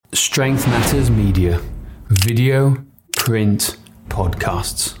Strength Matters Media. Video, print,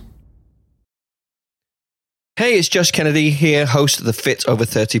 podcasts. Hey, it's Josh Kennedy here, host of the Fit Over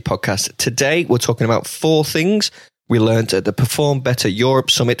 30 podcast. Today, we're talking about 4 things we learned at the Perform Better Europe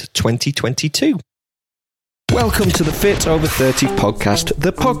Summit 2022. Welcome to the Fit Over 30 podcast,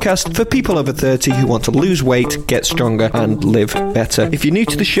 the podcast for people over 30 who want to lose weight, get stronger, and live better. If you're new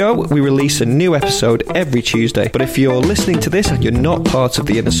to the show, we release a new episode every Tuesday. But if you're listening to this and you're not part of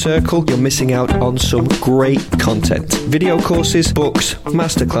the inner circle, you're missing out on some great content. Video courses, books,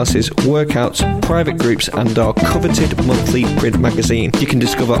 masterclasses, workouts, private groups, and our coveted monthly print magazine. You can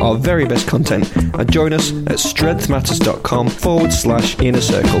discover our very best content and join us at strengthmatters.com/inner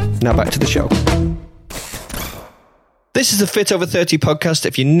circle. Now back to the show. This is the Fit Over 30 podcast.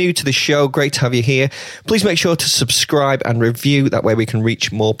 If you're new to the show, great to have you here. Please make sure to subscribe and review. That way we can reach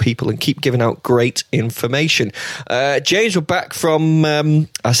more people and keep giving out great information. James, we're back from,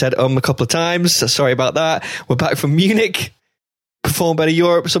 I said a couple of times. Sorry about that. We're back from Munich. Perform Better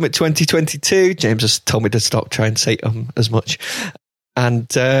Europe Summit 2022. James has told me to stop trying to say as much.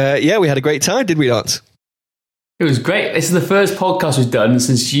 And yeah, we had a great time, did we not? It was great. This is the first podcast we've done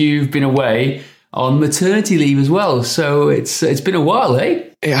since you've been away on maternity leave as well. So it's been a while, eh?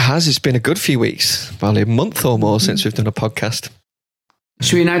 It has. It's been a good few weeks. Probably a month or more since we've done a podcast.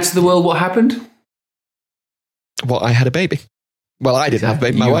 Should we announce to the world what happened? Well, I had a baby. Well, I didn't have a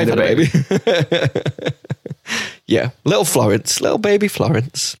baby. My wife had a baby. Yeah. Little baby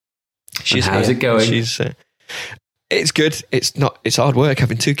Florence. How's it going? It's good. It's hard work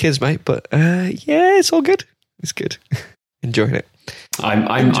having 2 kids, mate. But yeah, it's all good. It's good. Enjoying it.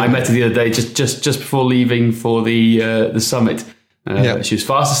 I met her the other day, just before leaving for the summit. She was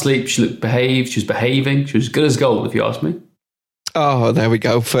fast asleep. She looked behaved. She was behaving. She was good as gold, if you ask me. Oh, there we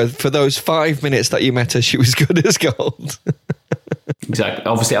go. For those 5 minutes that you met her, she was good as gold. Exactly.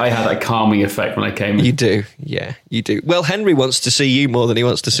 Obviously, I had that calming effect when I came in. You do. Yeah, you do. Well, Henry wants to see you more than he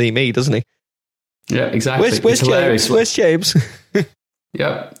wants to see me, doesn't he? Yeah, exactly. Where's James? Where's James?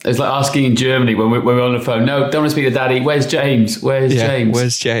 Yeah, it's like asking in Germany when we're on the phone. No, don't want to speak to Daddy. Where's James? James?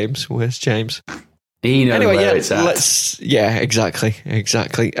 Where's James? Where's James? He knows where it's at. Exactly.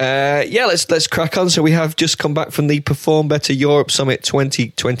 Let's crack on. So we have just come back from the Perform Better Europe Summit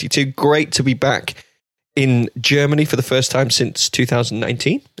 2022. Great to be back in Germany for the first time since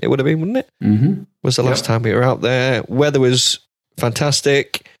 2019. It would have been, wouldn't it? Mm-hmm. Was the last time we were out there. Weather was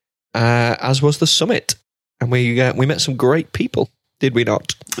fantastic, as was the summit, and we met some great people. Did we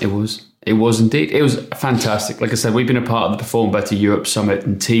not? It was indeed. It was fantastic. Like I said, we've been a part of the Perform Better Europe Summit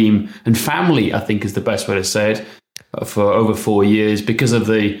and team and family, I think is the best way to say it, for over 4 years because of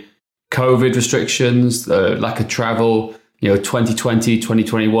the COVID restrictions, the lack of travel. 2020,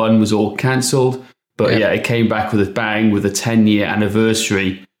 2021 was all cancelled. But yeah, it came back with a bang with a 10-year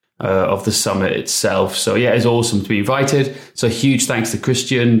anniversary of the summit itself. So yeah, it's awesome to be invited. So huge thanks to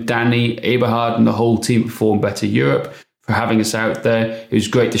Christian, Danny, Eberhard and the whole team at Perform Better Europe for having us out there. It was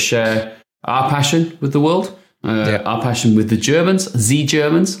great to share our passion with the world, our passion with the Germans, to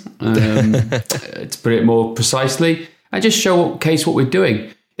put it more precisely, and just showcase what we're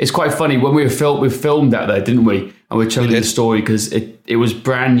doing. It's quite funny, when we filmed out there, didn't we? And we're telling the story because it was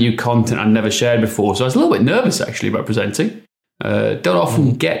brand new content I'd never shared before. So I was a little bit nervous actually about presenting. Don't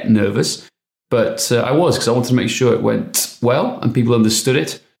often get nervous, but I was, because I wanted to make sure it went well and people understood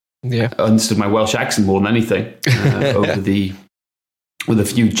it. Yeah, understood my Welsh accent more than anything, with a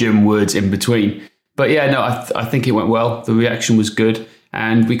few gym words in between. But yeah, no, I think it went well. The reaction was good,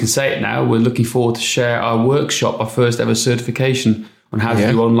 and we can say it now. We're looking forward to share our workshop, our first ever certification on how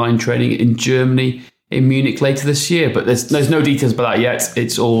to do online training in Germany, in Munich later this year. But there's no details about that yet.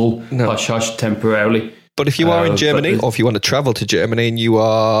 It's all hush-hush temporarily. But if you are in Germany, or if you want to travel to Germany and you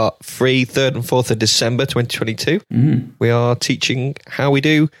are free 3rd and 4th of December 2022, we are teaching how we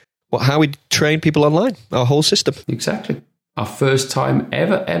train people online, our whole system. Exactly. Our first time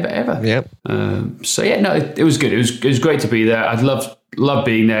ever. Yeah. So yeah, no, it was good. It was great to be there. I'd love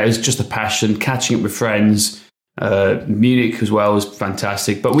being there. It was just a passion, catching up with friends. Munich as well was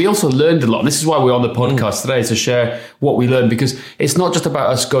fantastic. But we also learned a lot. And this is why we're on the podcast today, to share what we learned, because it's not just about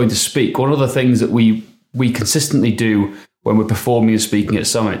us going to speak. One of the things that we consistently do when we're performing and speaking at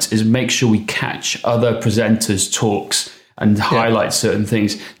summits is make sure we catch other presenters' talks and highlight certain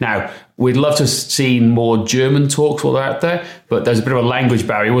things. Now, we'd love to have seen more German talks while they're out there, but there's a bit of a language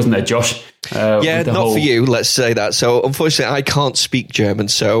barrier, wasn't there, Josh? For you, let's say that. So unfortunately, I can't speak German,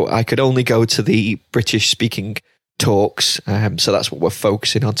 so I could only go to the British-speaking talks. So that's what we're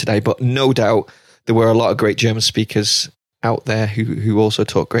focusing on today. But no doubt there were a lot of great German speakers out there who also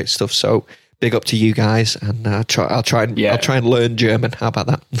taught great stuff. So big up to you guys, and I'll try and learn German. How about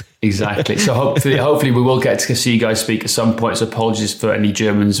that? Exactly. So hopefully we will get to see you guys speak at some point. So apologies for any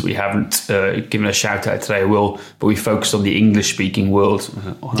Germans we haven't given a shout out today. But we focused on the English speaking world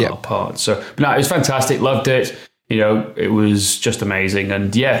on our part. So but no, it was fantastic. Loved it. It was just amazing.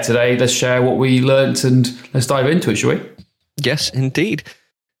 And today let's share what we learnt and let's dive into it, shall we? Yes, indeed.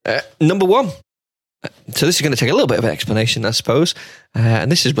 Number one. So this is going to take a little bit of an explanation, I suppose.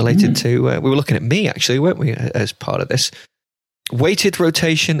 And this is related to, we were looking at me actually, weren't we, as part of this. Weighted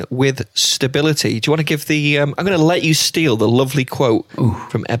rotation with stability. Do you want to give I'm going to let you steal the lovely quote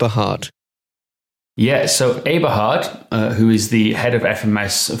from Eberhard. Yeah, so Eberhard, who is the head of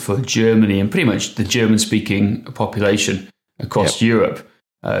FMS for Germany and pretty much the German-speaking population across Europe,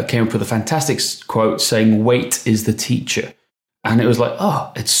 came up with a fantastic quote saying, "Weight is the teacher." And it was like,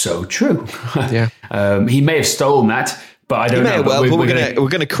 oh, it's so true. Yeah. He may have stolen that, but I don't know. Well, but we're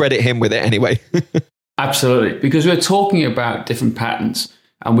going to credit him with it anyway. Absolutely, because we're talking about different patterns,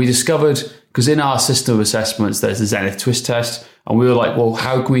 and we discovered, because in our system of assessments, there's the Zenith twist test, and we were like, well,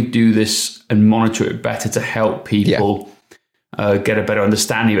 how can we do this and monitor it better to help people get a better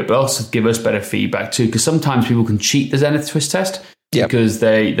understanding of it, but also give us better feedback too? Because sometimes people can cheat the Zenith twist test because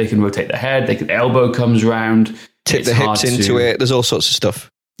they can rotate their head, elbow comes around, tip the hips into it. There's all sorts of stuff.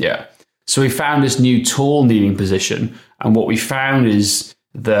 Yeah. So we found this new tall kneeling position, and what we found is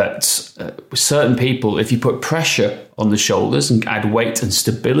that certain people, if you put pressure on the shoulders and add weight and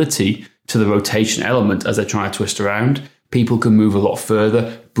stability to the rotation element as they're trying to twist around, people can move a lot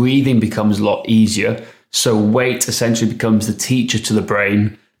further. Breathing becomes a lot easier. So weight essentially becomes the teacher to the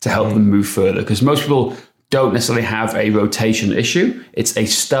brain to help them move further, because most people don't necessarily have a rotation issue. It's a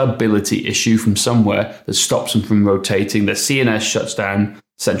stability issue from somewhere that stops them from rotating. Their CNS shuts down,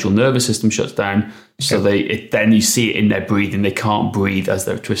 central nervous system shuts down. So then you see it in their breathing. They can't breathe as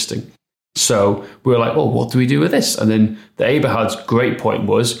they're twisting. So we were like, well, what do we do with this? And then the Eberhard's great point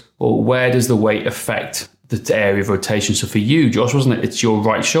was, well, where does the weight affect the area of rotation? So for you, Josh, wasn't it? It's your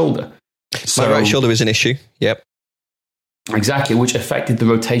right shoulder. My right shoulder is an issue. Yep. Exactly, which affected the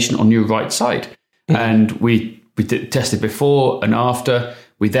rotation on your right side. And we tested before and after.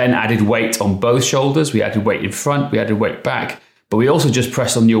 We then added weight on both shoulders. We added weight in front. We added weight back. But we also just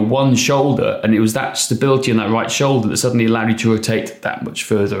pressed on your one shoulder. And it was that stability on that right shoulder that suddenly allowed you to rotate that much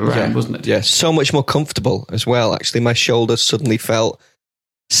further around, wasn't it? Yeah, so much more comfortable as well. Actually, my shoulder suddenly felt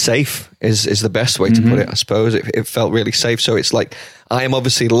safe is the best way to put it, I suppose. It felt really safe. So it's like I am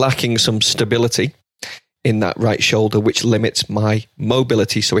obviously lacking some stability in that right shoulder, which limits my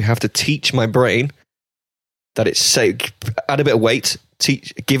mobility. So we have to teach my brain that it's safe, add a bit of weight,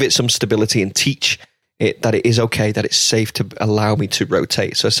 give it some stability, and teach it that it is okay, that it's safe to allow me to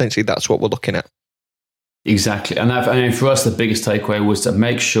rotate. So essentially, that's what we're looking at. Exactly. And for us, the biggest takeaway was to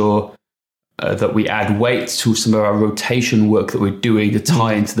make sure that we add weight to some of our rotation work that we're doing to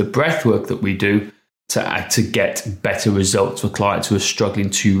tie into the breath work that we do to get better results for clients who are struggling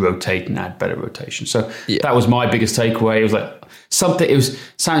to rotate and add better rotation. So that was my biggest takeaway. It was like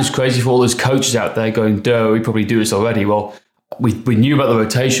sounds crazy for all those coaches out there going, duh, we probably do this already. Well, we knew about the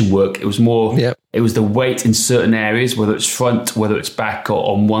rotation work. It was more, it was the weight in certain areas, whether it's front, whether it's back or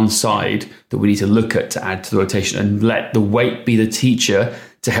on one side, that we need to look at to add to the rotation and let the weight be the teacher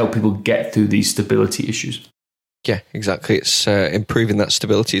to help people get through these stability issues. Yeah, exactly. It's improving that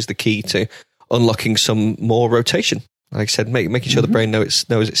stability is the key to unlocking some more rotation. Like I said, making sure the brain knows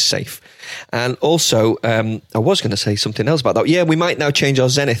it's safe. And also, I was going to say something else about that. Yeah, we might now change our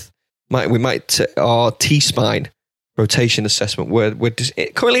Zenith. We might our T-spine rotation assessment. We're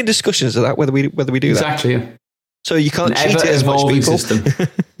currently in discussions of that, whether we do that. Exactly. Yeah. So you can't cheat it as much, people. System.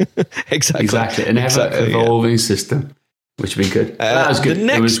 Exactly. An ever-evolving system, which would be good. That was good.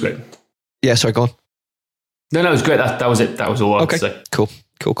 It was great. Yeah, sorry, go on. No, it was great. That was it. That was all I wanted to say. Cool.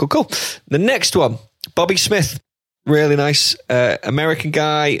 The next one, Bobby Smith. Really nice American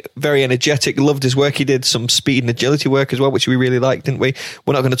guy, very energetic, loved his work. He did some speed and agility work as well, which we really liked, didn't we?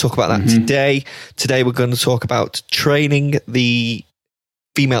 We're not going to talk about that today. Today we're going to talk about training the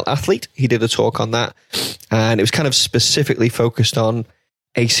female athlete. He did a talk on that, and it was kind of specifically focused on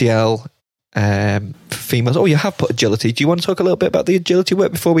ACL for females. Oh, you have put agility. Do you want to talk a little bit about the agility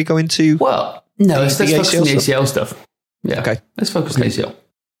work before we go into... Well, no, let's focus on the ACL stuff. Yeah, okay. Let's focus on ACL.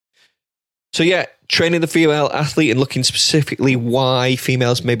 So yeah, training the female athlete and looking specifically why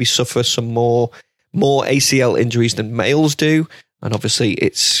females maybe suffer some more ACL injuries than males do. And obviously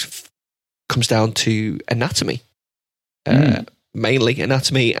it comes down to anatomy, mainly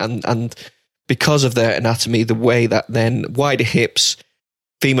anatomy. And because of their anatomy, the way that then wider hips,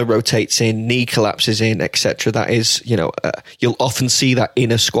 femur rotates in, knee collapses in, etc. That is, you'll often see that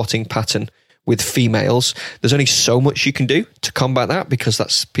in a squatting pattern with females. There's only so much you can do to combat that because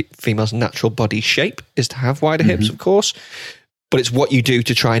that's females' natural body shape is to have wider hips, of course. But it's what you do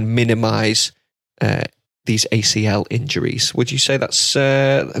to try and minimize these ACL injuries. Would you say that's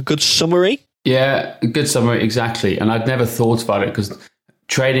a good summary? Yeah, a good summary, exactly. And I'd never thought about it because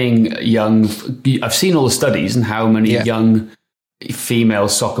training young, I've seen all the studies and how many young female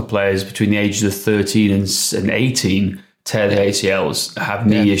soccer players between the ages of 13 and 18 tear their ACLs, have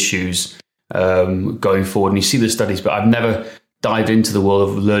knee issues going forward. And you see the studies, but I've never dived into the world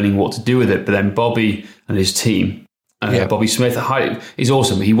of learning what to do with it. But then Bobby and his team, Bobby Smith, he's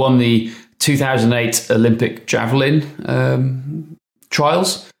awesome. He won the 2008 Olympic javelin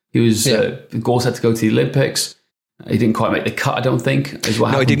trials. He was Gore had to go to the Olympics. He didn't quite make the cut, I don't think, is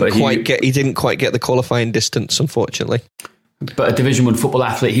what happened. He didn't quite get the qualifying distance, unfortunately. But a Division 1 football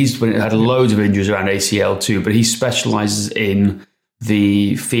athlete, he's had loads of injuries around ACL too, but he specialises in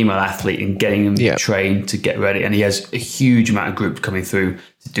the female athlete and getting them trained to get ready. And he has a huge amount of groups coming through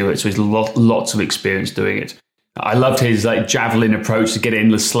to do it. So he's lots of experience doing it. I loved his javelin approach to get in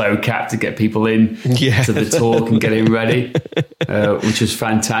the slow cap to get people in to the talk and get him ready, which was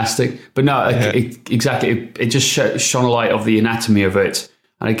fantastic. But no, exactly. It just shone a light of the anatomy of it.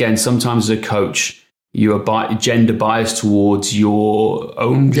 And again, sometimes as a coach, you are gender biased towards your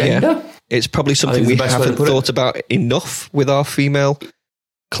own gender. Yeah. It's probably something we haven't thought about enough with our female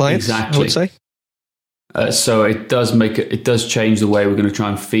clients, I would say. So it does change the way we're going to try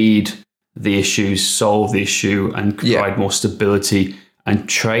and feed the issues, solve the issue, and provide more stability and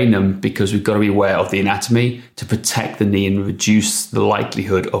train them, because we've got to be aware of the anatomy to protect the knee and reduce the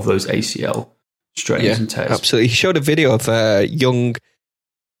likelihood of those ACL strains and tears. Absolutely. He showed a video of a young,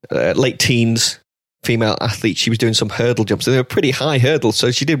 late teens female athlete. She was doing some hurdle jumps. They were pretty high hurdles,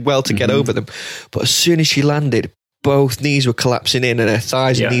 so she did well to get over them. But as soon as she landed, both knees were collapsing in and her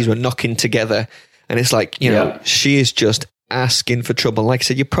thighs and knees were knocking together. And it's like, you know, she is just asking for trouble. Like I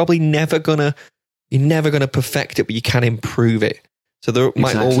said, you're never gonna perfect it, but you can improve it. So there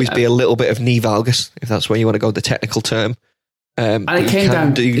might always be a little bit of knee valgus, if that's where you want to go, the technical term. And it came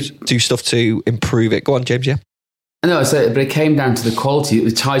down to do stuff to improve it. Go on, James. Yeah. No, but it came down to the quality.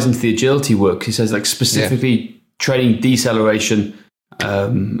 It ties into the agility work. He says, specifically training deceleration,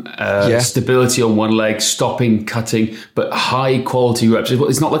 stability on one leg, stopping, cutting, but high quality reps.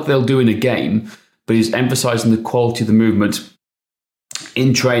 It's not like they'll do in a game, but he's emphasizing the quality of the movement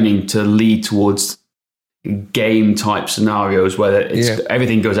in training to lead towards game type scenarios where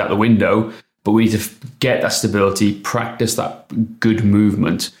everything goes out the window, but we need to get that stability, practice that good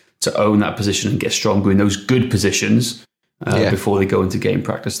movement to own that position and get stronger in those good positions before they go into game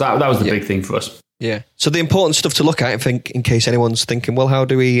practice. That was the big thing for us. Yeah. So the important stuff to look at, I think, in case anyone's thinking, well, how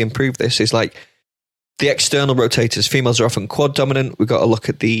do we improve this, is like the external rotators. Females are often quad dominant. We've got to look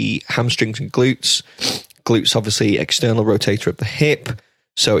at the hamstrings and glutes. Glutes, obviously, external rotator of the hip.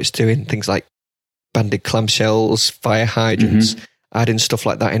 So it's doing things like banded clamshells, fire hydrants, adding stuff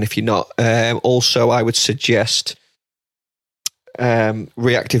like that in if you're not. Also, I would suggest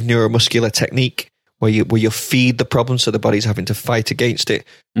reactive neuromuscular technique, where you feed the problem so the body's having to fight against it,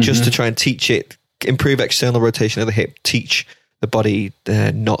 just to try and teach it, improve external rotation of the hip, teach the body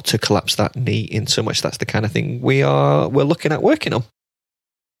not to collapse that knee in so much. That's the kind of thing we're looking at working on.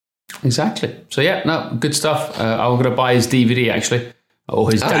 Exactly. So good stuff. I'm going to buy his DVD actually,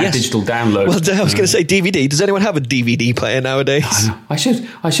 or his digital download. Well, I was going to say DVD. Does anyone have a DVD player nowadays? I should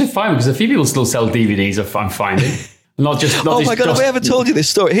find, because a few people still sell DVDs. I'm finding. Oh my God, have I ever told you this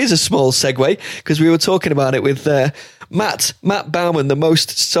story? Here's a small segue, because we were talking about it with Matt Bauman, the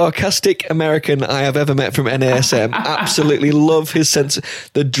most sarcastic American I have ever met from NASM. Absolutely love his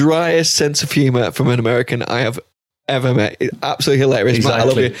the driest sense of humor from an American I have ever met. Absolutely hilarious. Exactly. Matt,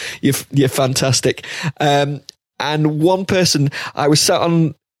 I love you. You're fantastic. And one person, I was sat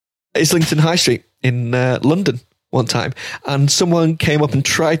on Islington High Street in London one time, and someone came up and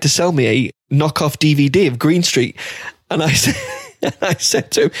tried to sell me a knockoff DVD of Green Street, and I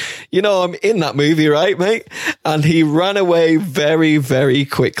said to him, "You know, I'm in that movie, right, mate?" And he ran away very, very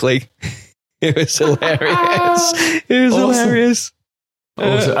quickly. It was hilarious. Hilarious.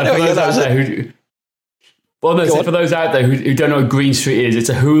 Awesome. For those out there who don't know what Green Street is, it's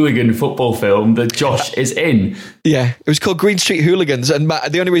a hooligan football film that Josh is in. Yeah, it was called Green Street Hooligans. And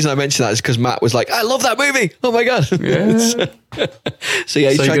Matt, the only reason I mentioned that is because Matt was like, "I love that movie. Oh my God." Yeah. So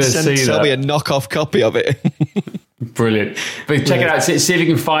he's trying to sell me a knockoff copy of it. Brilliant. But check it out. See if you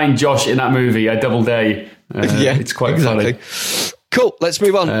can find Josh in that movie. I double dare. It's quite funny. Cool. Let's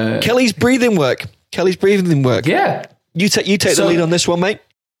move on. Kelly's breathing work. Yeah. You take the lead on this one, mate.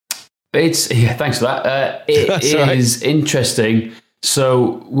 Thanks for that. It is interesting.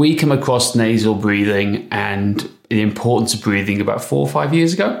 So we come across nasal breathing and the importance of breathing about 4 or 5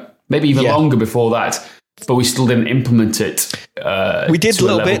 years ago, maybe even longer before that, but we still didn't implement it. We did a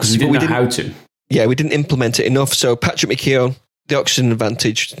little bit because we didn't know how to. Yeah, we didn't implement it enough. So Patrick McKeown, the Oxygen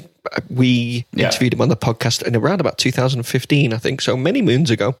Advantage, we interviewed him on the podcast in around about 2015, I think, so many moons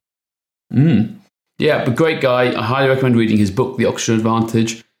ago. Yeah, but great guy. I highly recommend reading his book, The Oxygen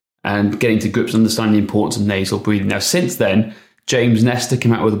Advantage, and getting to grips and understanding the importance of nasal breathing. Now, since then, James Nestor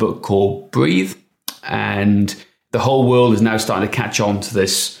came out with a book called Breathe, and the whole world is now starting to catch on to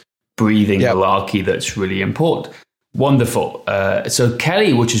this breathing malarkey that's really important. Wonderful. So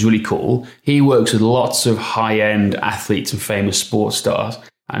Kelly, which is really cool, he works with lots of high-end athletes and famous sports stars,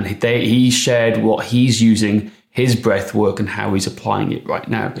 and he shared what he's using, his breath work, and how he's applying it right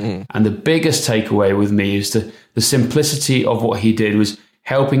now. And the biggest takeaway with me is the simplicity of what he did was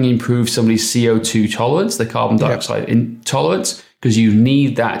helping improve somebody's CO2 tolerance, the carbon dioxide intolerance, because you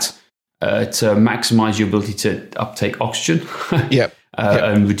need that to maximize your ability to uptake oxygen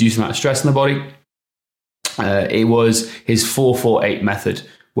and reduce the amount of stress in the body. It was his 4-4-8 method,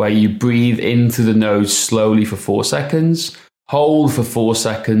 where you breathe in through the nose slowly for 4 seconds, hold for 4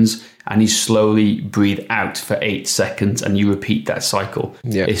 seconds, and you slowly breathe out for 8 seconds, and you repeat that cycle.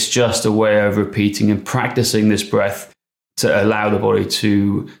 It's just a way of repeating and practicing this breath to allow the body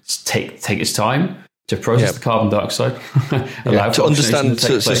to take its time to process the carbon dioxide, to understand,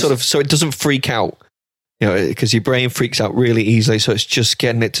 so it doesn't freak out, because your brain freaks out really easily. So it's just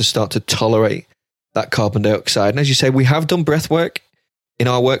getting it to start to tolerate that carbon dioxide. And as you say, we have done breath work in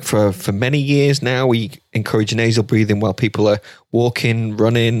our work for many years now. We encourage nasal breathing while people are walking,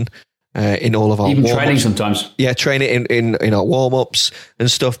 running, in all of our even warm-ups. Training sometimes. Yeah, train it in our warm-ups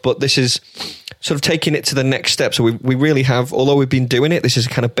and stuff. But this is sort of taking it to the next step. So we really have, although we've been doing it, this is a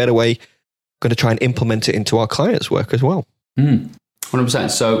kind of better way, going to try and implement it into our clients' work as well. 100%.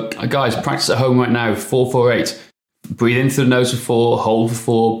 So guys, practice at home right now, 4-4-8. Breathe in through the nose for 4, hold for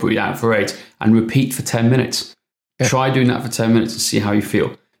 4, breathe out for 8, and repeat for 10 minutes. Try doing that for 10 minutes and see how you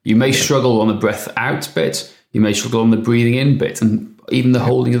feel. You may struggle on the breath out bit, you may struggle on the breathing in bit, and even the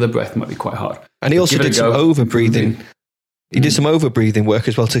holding of the breath might be quite hard. And he also did some over-breathing. He did some over-breathing work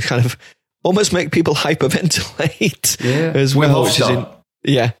as well to kind of almost make people hyperventilate as well. Wim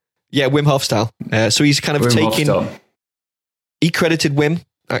Hof style. So he's kind of he credited Wim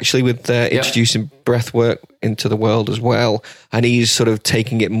actually with introducing breath work into the world as well. And he's sort of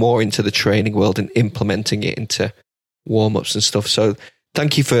taking it more into the training world and implementing it into warm-ups and stuff. So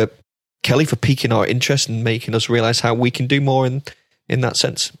thank you for Kelly for piquing our interest and making us realize how we can do more in that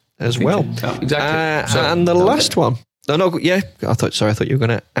sense as well. Exactly. And the last one. I thought you were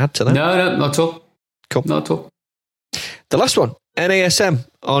going to add to that. No, not at all. Cool. Not at all. The last one, NASM,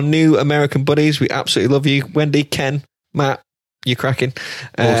 our new American buddies. We absolutely love you. Wendy, Ken, Matt, you're cracking.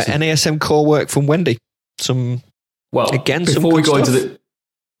 Awesome. NASM core work from Wendy. Before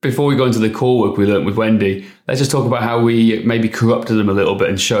we go into the core work we learned with Wendy, let's just talk about how we maybe corrupted them a little bit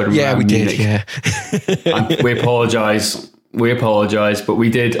and showed them around Munich. We apologise, but we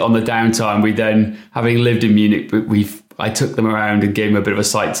did on the downtime. We then, having lived in Munich, I took them around and gave them a bit of a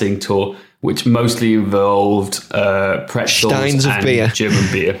sightseeing tour, which mostly involved pretzels Steins of and beer.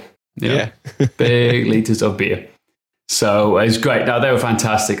 German beer. Big litres of beer. So it was great. Now, they were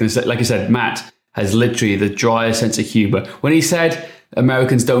fantastic. And like I said, Matt has literally the driest sense of humour. When he said,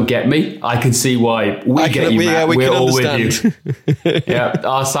 Americans don't get me, I can see why. We get you, Matt. We're all with you.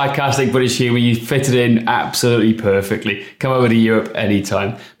 Our sarcastic British humour, you fit it in absolutely perfectly. Come over to Europe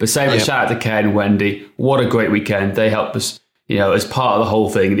anytime. But shout out to Ken and Wendy. What a great weekend. They helped us, as part of the whole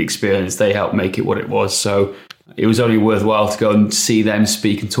thing, the experience, they helped make it what it was. So it was only worthwhile to go and see them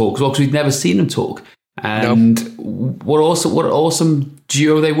speak and talk as well, because we'd never seen them talk. And what awesome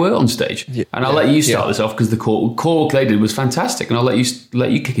duo they were on stage. And I'll let you start this off, because the core they did was fantastic, and I'll let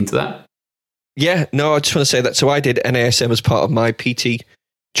you kick into that. I just want to say that. So I did NASM as part of my PT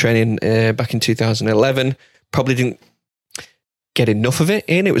training back in 2011. Probably didn't get enough of it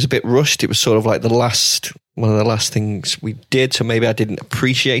in. It was a bit rushed. It was sort of like one of the last things we did, so maybe I didn't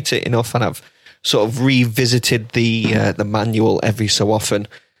appreciate it enough, and I've sort of revisited the manual every so often.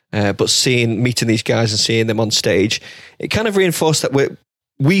 But meeting these guys and seeing them on stage, it kind of reinforced that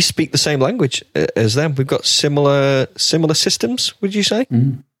we speak the same language as them. We've got similar systems, would you say?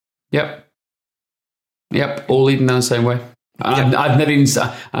 Mm. Yep. All leading down the same way. I've never even.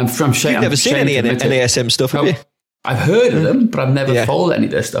 You've never seen any NASM stuff, have you? I've heard of them, but I've never followed any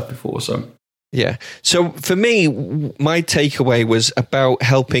of their stuff before. So So for me, my takeaway was about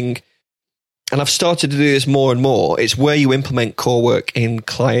helping. And I've started to do this more and more. It's where you implement core work in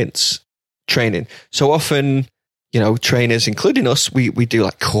clients' training. So often trainers, including us, we do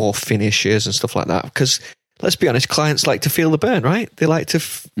like core finishes and stuff like that. Because let's be honest, clients like to feel the burn, right? They like to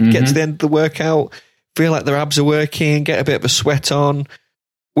get to the end of the workout, feel like their abs are working, get a bit of a sweat on,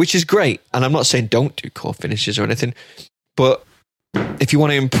 which is great. And I'm not saying don't do core finishes or anything, but if you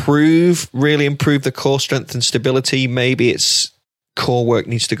want to really improve the core strength and stability, maybe it's core work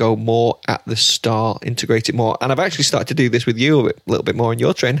needs to go more at the start, integrate it more. And I've actually started to do this with you a little bit more in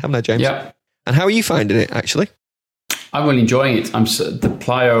your training, haven't I, James? Yeah. And how are you finding it, actually? I'm really enjoying it. The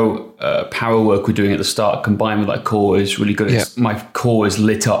plyo power work we're doing at the start combined with that core is really good. Yeah. My core is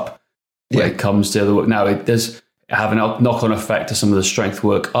lit up when it comes to the work. Now, it does have a knock-on effect to some of the strength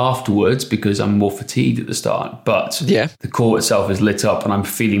work afterwards because I'm more fatigued at the start. But the core itself is lit up and I'm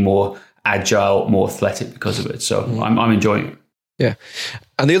feeling more agile, more athletic because of it. So I'm enjoying it. Yeah.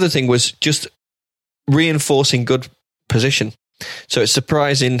 And the other thing was just reinforcing good position. So it's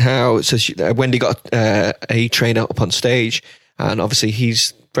surprising how Wendy got a trainer up on stage, and obviously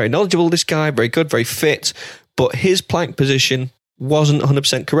he's very knowledgeable, this guy, very good, very fit, but his plank position wasn't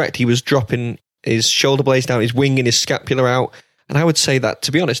 100% correct. He was dropping his shoulder blades down, his wing and his scapula out. And I would say that,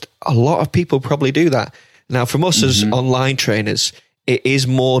 to be honest, a lot of people probably do that. Now, from us as online trainers, it is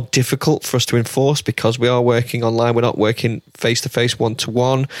more difficult for us to enforce because we are working online. We're not working face-to-face,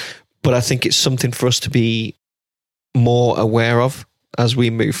 one-to-one. But I think it's something for us to be more aware of as we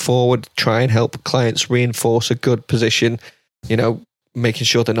move forward, try and help clients reinforce a good position, making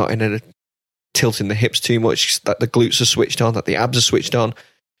sure they're not in a tilting the hips too much, that the glutes are switched on, that the abs are switched on,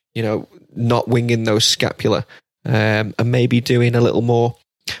 not winging those scapula, and maybe doing a little more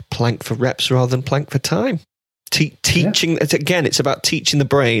plank for reps rather than plank for time. Teaching, again, it's about teaching the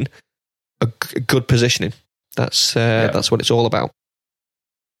brain a good positioning. That's what it's all about.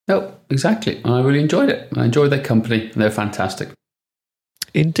 No, exactly. I really enjoyed it. I enjoyed their company. They're fantastic.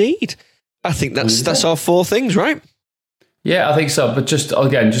 Indeed. I think that's our 4 things, right? Yeah, I think so. But just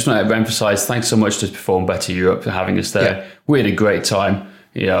want to emphasize, thanks so much to Perform Better Europe for having us there. Yeah. We had a great time.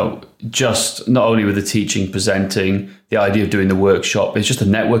 Just not only with the teaching, presenting, the idea of doing the workshop, it's just the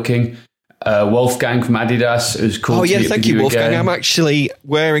networking. Wolfgang from Adidas, it was cool. Oh, yeah, thank you, Wolfgang. Again. I'm actually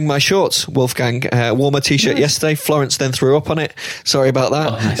wearing my shorts, Wolfgang. Wore my t-shirt yesterday. Florence then threw up on it. Sorry about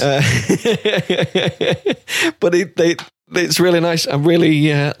that. Oh, nice. But it's really nice. I'm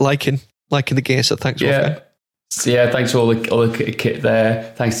really liking the gear, so thanks, Wolfgang. So thanks for all the kit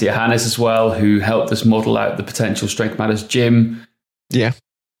there. Thanks to Johannes as well, who helped us model out the potential Strength Matters gym. Yeah.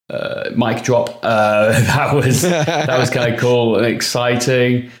 Mic drop. That was kind of cool and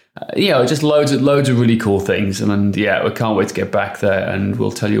exciting. Just loads of really cool things. And we can't wait to get back there, and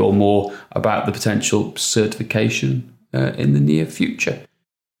we'll tell you all more about the potential certification in the near future.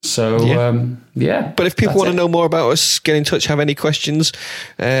 So, But if people want to know more about us, get in touch, have any questions,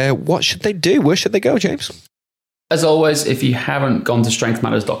 what should they do? Where should they go, James? As always, if you haven't gone to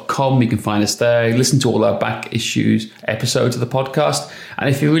strengthmatters.com, you can find us there. Listen to all our back issues episodes of the podcast. And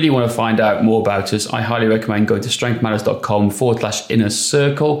if you really want to find out more about us, I highly recommend going to strengthmatters.com/inner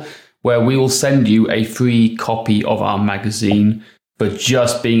circle, where we will send you a free copy of our magazine for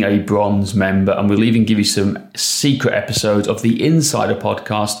just being a bronze member. And we'll even give you some secret episodes of the Insider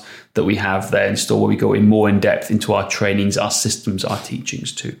podcast that we have there in store, where we go more in depth into our trainings, our systems, our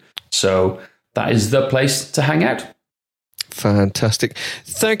teachings too. So that is the place to hang out. Fantastic.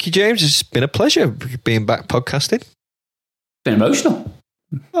 Thank you, James. It's been a pleasure being back podcasting. Been emotional.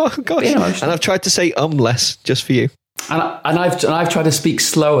 Oh, gosh. And I've tried to say less just for you. And I've tried to speak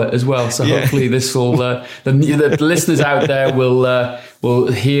slower as well. So hopefully this will, the listeners out there will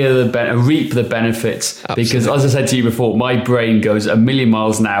hear reap the benefits. Absolutely. Because as I said to you before, my brain goes a million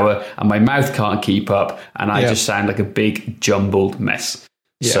miles an hour and my mouth can't keep up. And I just sound like a big jumbled mess.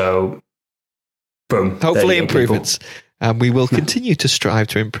 Yeah. So boom. Hopefully improvements. And we will continue to strive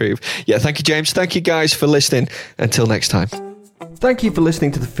to improve. Yeah, thank you, James. Thank you, guys, for listening. Until next time. Thank you for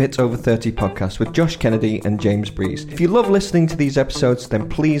listening to the Fit Over 30 podcast with Josh Kennedy and James Breeze. If you love listening to these episodes, then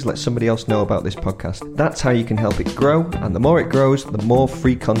please let somebody else know about this podcast. That's how you can help it grow, and the more it grows, the more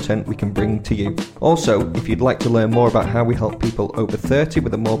free content we can bring to you. Also, if you'd like to learn more about how we help people over 30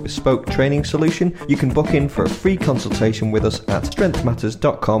 with a more bespoke training solution, you can book in for a free consultation with us at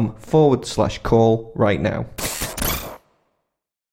strengthmatters.com/call right now.